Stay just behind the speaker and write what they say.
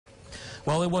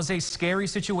Well, it was a scary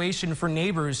situation for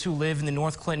neighbors who live in the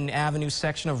North Clinton Avenue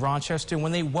section of Rochester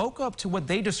when they woke up to what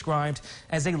they described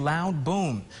as a loud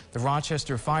boom. The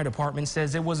Rochester Fire Department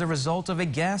says it was a result of a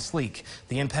gas leak.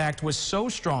 The impact was so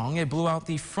strong it blew out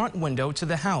the front window to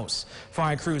the house.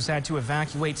 Fire crews had to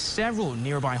evacuate several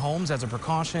nearby homes as a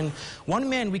precaution. One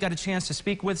man we got a chance to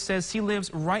speak with says he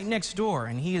lives right next door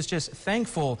and he is just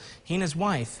thankful he and his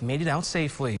wife made it out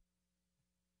safely.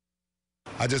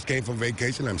 I just came from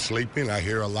vacation. I'm sleeping. I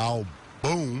hear a loud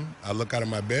boom. I look out of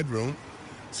my bedroom,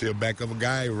 see a back of a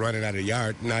guy running out of the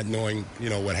yard, not knowing,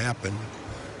 what happened.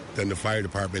 Then the fire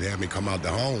department had me come out the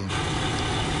home.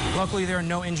 Luckily, there are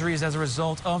no injuries as a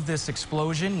result of this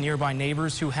explosion. Nearby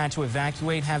neighbors who had to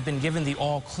evacuate have been given the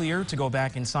all clear to go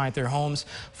back inside their homes.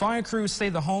 Fire crews say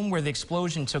the home where the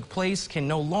explosion took place can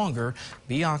no longer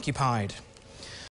be occupied.